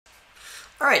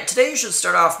Alright, today you should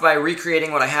start off by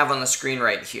recreating what I have on the screen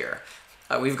right here.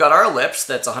 We've got our ellipse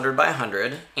that's 100 by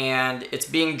 100, and it's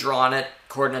being drawn at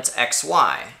coordinates x,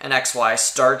 y. And x, y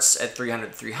starts at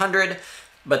 300, 300,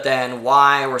 but then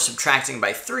y we're subtracting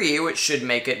by 3, which should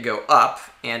make it go up,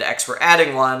 and x we're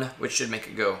adding 1, which should make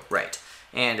it go right.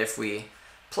 And if we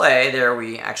play, there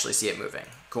we actually see it moving.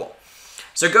 Cool.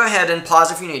 So go ahead and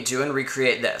pause if you need to and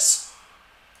recreate this.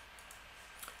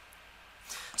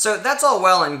 So that's all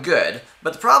well and good,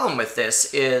 but the problem with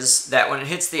this is that when it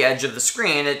hits the edge of the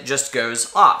screen, it just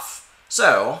goes off.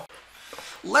 So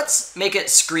let's make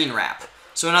it screen wrap.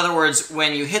 So in other words,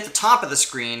 when you hit the top of the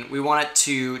screen, we want it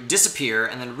to disappear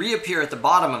and then reappear at the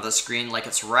bottom of the screen like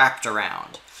it's wrapped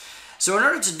around. So in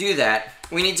order to do that,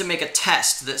 we need to make a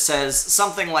test that says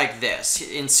something like this.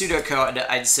 In pseudocode,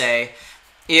 I'd say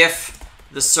if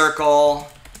the circle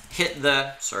hit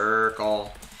the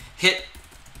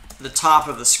top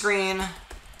of the screen,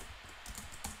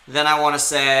 then I want to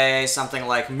say something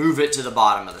like move it to the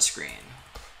bottom of the screen.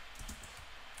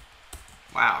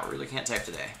 Wow, I really can't type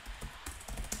today.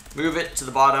 Move it to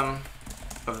the bottom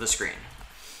of the screen.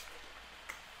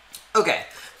 Okay,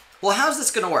 well, how's this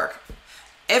going to work?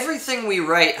 Everything we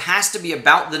write has to be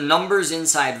about the numbers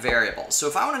inside variables. So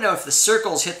if I want to know if the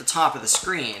circles hit the top of the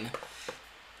screen,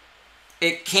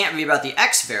 it can't be about the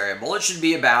x variable, it should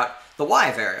be about the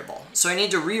y variable. So I need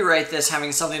to rewrite this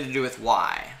having something to do with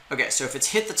y. Okay, so if it's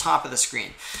hit the top of the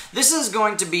screen. This is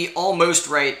going to be almost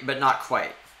right, but not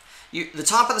quite. The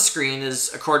top of the screen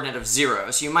is a coordinate of 0,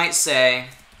 so you might say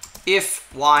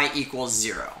if y equals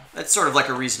 0. That's sort of like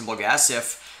a reasonable guess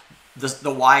if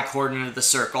the y coordinate of the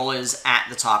circle is at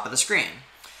the top of the screen.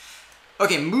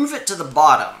 Okay, move it to the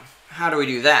bottom. How do we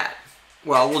do that?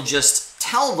 Well, we'll just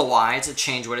tell the y to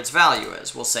change what its value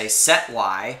is. We'll say set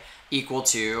y equal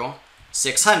to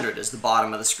 600 is the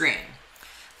bottom of the screen.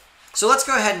 So let's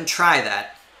go ahead and try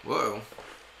that. Whoa.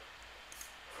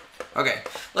 Okay,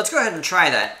 let's go ahead and try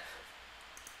that.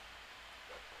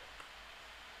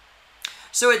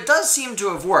 So it does seem to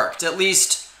have worked, at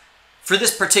least for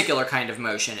this particular kind of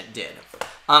motion it did.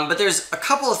 But there's a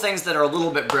couple of things that are a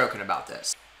little bit broken about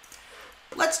this.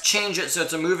 Let's change it so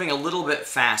it's moving a little bit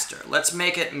faster. Let's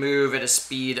make it move at a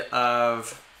speed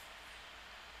of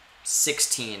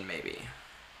 16 maybe.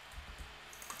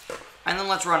 And then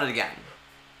let's run it again.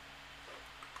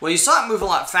 Well, you saw it move a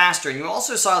lot faster, and you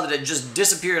also saw that it just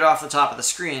disappeared off the top of the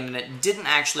screen, and it didn't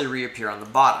actually reappear on the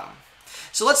bottom.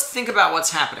 So let's think about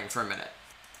what's happening for a minute.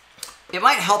 It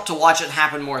might help to watch it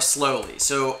happen more slowly.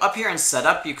 So up here in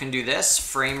setup, you can do this.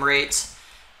 Frame rate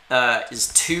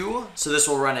is 2, so this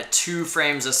will run at 2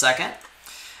 frames a second.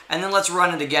 And then let's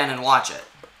run it again and watch it.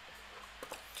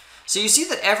 So you see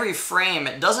that every frame,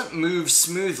 it doesn't move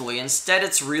smoothly. Instead,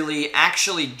 it's really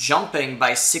actually jumping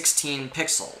by 16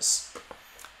 pixels.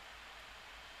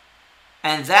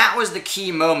 And that was the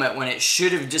key moment when it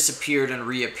should have disappeared and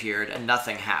reappeared and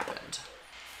nothing happened.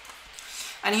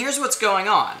 And here's what's going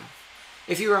on.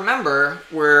 If you remember,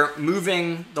 we're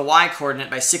moving the y-coordinate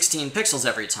by 16 pixels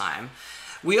every time.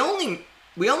 We only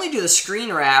do the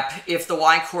screen wrap if the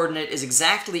y-coordinate is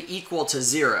exactly equal to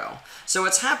 0. So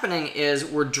what's happening is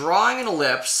we're drawing an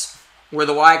ellipse where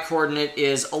the y-coordinate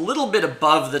is a little bit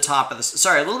above the top of the,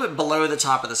 a little bit below the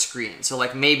top of the screen. So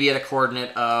like maybe at a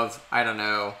coordinate of, I don't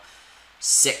know,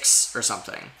 6 or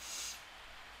something.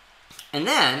 And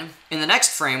then in the next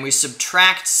frame, we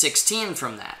subtract 16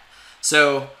 from that.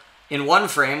 So in one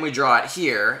frame, we draw it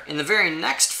here. In the very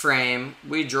next frame,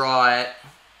 we draw it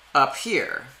up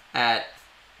here at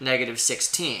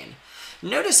 -16.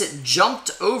 Notice it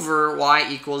jumped over y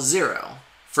equals 0.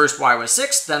 First y was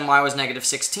 6, then y was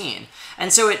 -16.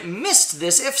 And so it missed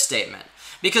this if statement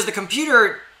because the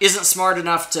computer isn't smart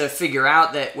enough to figure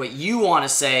out that what you want to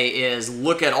say is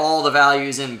look at all the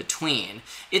values in between.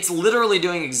 It's literally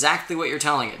doing exactly what you're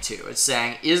telling it to. It's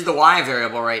saying, is the y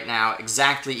variable right now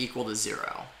exactly equal to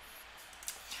 0?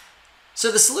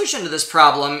 So the solution to this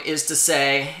problem is to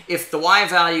say if the y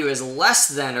value is less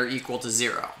than or equal to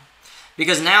 0.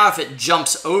 Because now if it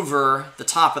jumps over the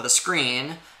top of the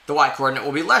screen, the y-coordinate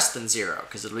will be less than 0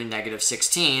 because it'll be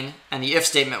 -16, and the if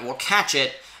statement will catch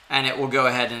it and it will go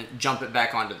ahead and jump it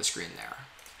back onto the screen there.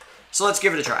 So let's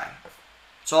give it a try.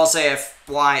 So I'll say if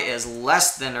y is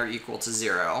less than or equal to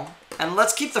 0, and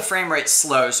let's keep the frame rate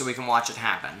slow so we can watch it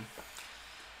happen.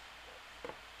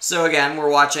 So again,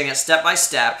 we're watching it step by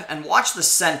step, and watch the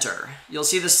center. You'll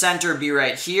see the center be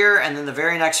right here, and then the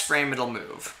very next frame it'll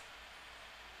move.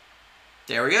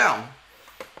 There we go.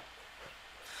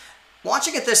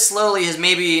 Watching it this slowly has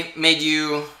maybe made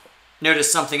you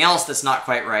notice something else that's not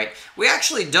quite right. We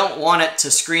actually don't want it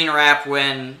to screen wrap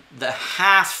when the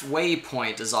halfway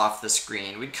point is off the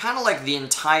screen. We'd kind of like the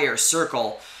entire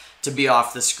circle to be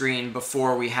off the screen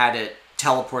before we had it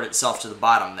teleport itself to the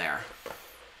bottom there.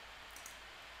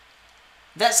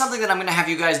 That's something that I'm going to have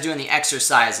you guys do in the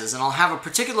exercises, and I'll have a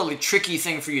particularly tricky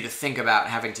thing for you to think about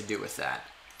having to do with that.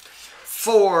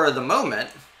 For the moment,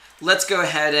 let's go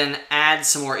ahead and add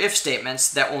some more if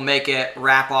statements that will make it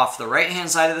wrap off the right-hand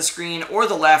side of the screen, or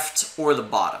the left, or the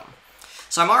bottom.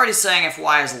 So I'm already saying if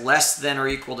y is less than or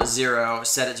equal to 0,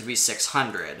 set it to be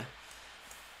 600.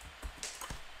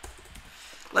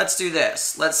 Let's do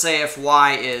this. Let's say if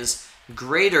y is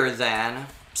greater than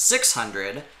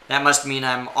 600, that must mean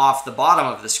I'm off the bottom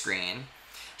of the screen.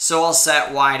 So I'll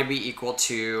set y to be equal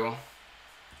to,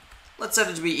 let's set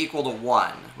it to be equal to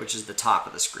 1, which is the top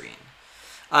of the screen.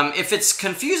 If it's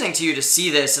confusing to you to see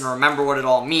this and remember what it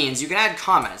all means, you can add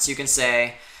comments. You can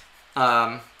say,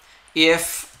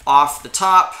 if off the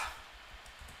top,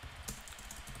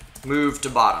 move to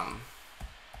bottom.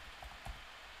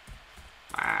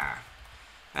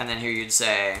 And then here you'd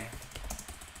say,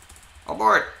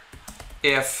 abort.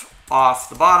 If off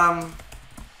the bottom,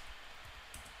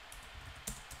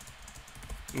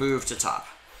 move to top.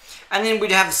 And then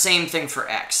we'd have the same thing for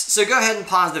x. So go ahead and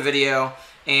pause the video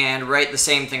and write the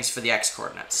same things for the x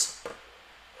coordinates.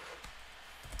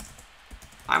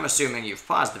 I'm assuming you've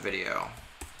paused the video.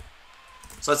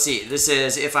 So let's see, this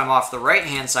is if I'm off the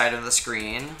right-hand side of the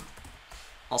screen,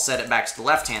 I'll set it back to the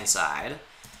left-hand side.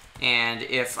 And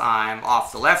if I'm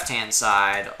off the left-hand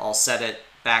side, I'll set it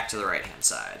back to the right-hand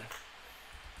side.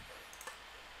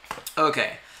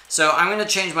 Okay, so I'm going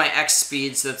to change my x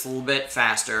speed so it's a little bit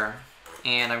faster.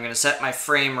 And I'm going to set my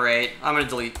frame rate. I'm going to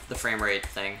delete the frame rate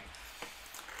thing.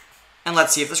 And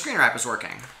let's see if the screen wrap is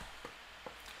working.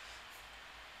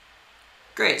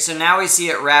 Great, so now we see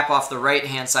it wrap off the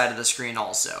right-hand side of the screen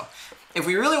also. If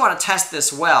we really want to test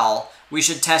this well, we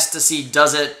should test to see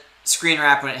does it screen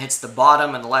wrap when it hits the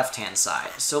bottom and the left-hand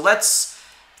side. So let's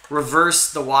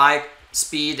reverse the y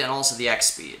speed and also the x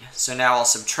speed. So now I'll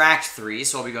subtract 3,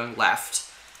 so I'll be going left.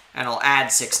 And I'll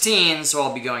add 16, so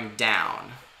I'll be going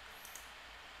down.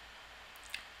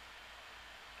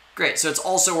 Great, so it's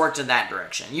also worked in that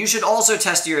direction. You should also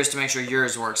test yours to make sure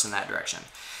yours works in that direction.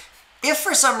 If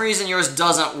for some reason yours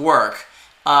doesn't work,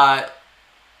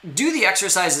 do the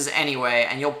exercises anyway,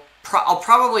 and I'll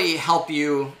probably help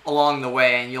you along the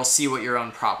way, and you'll see what your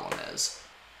own problem is.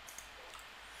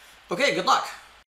 Okay, good luck.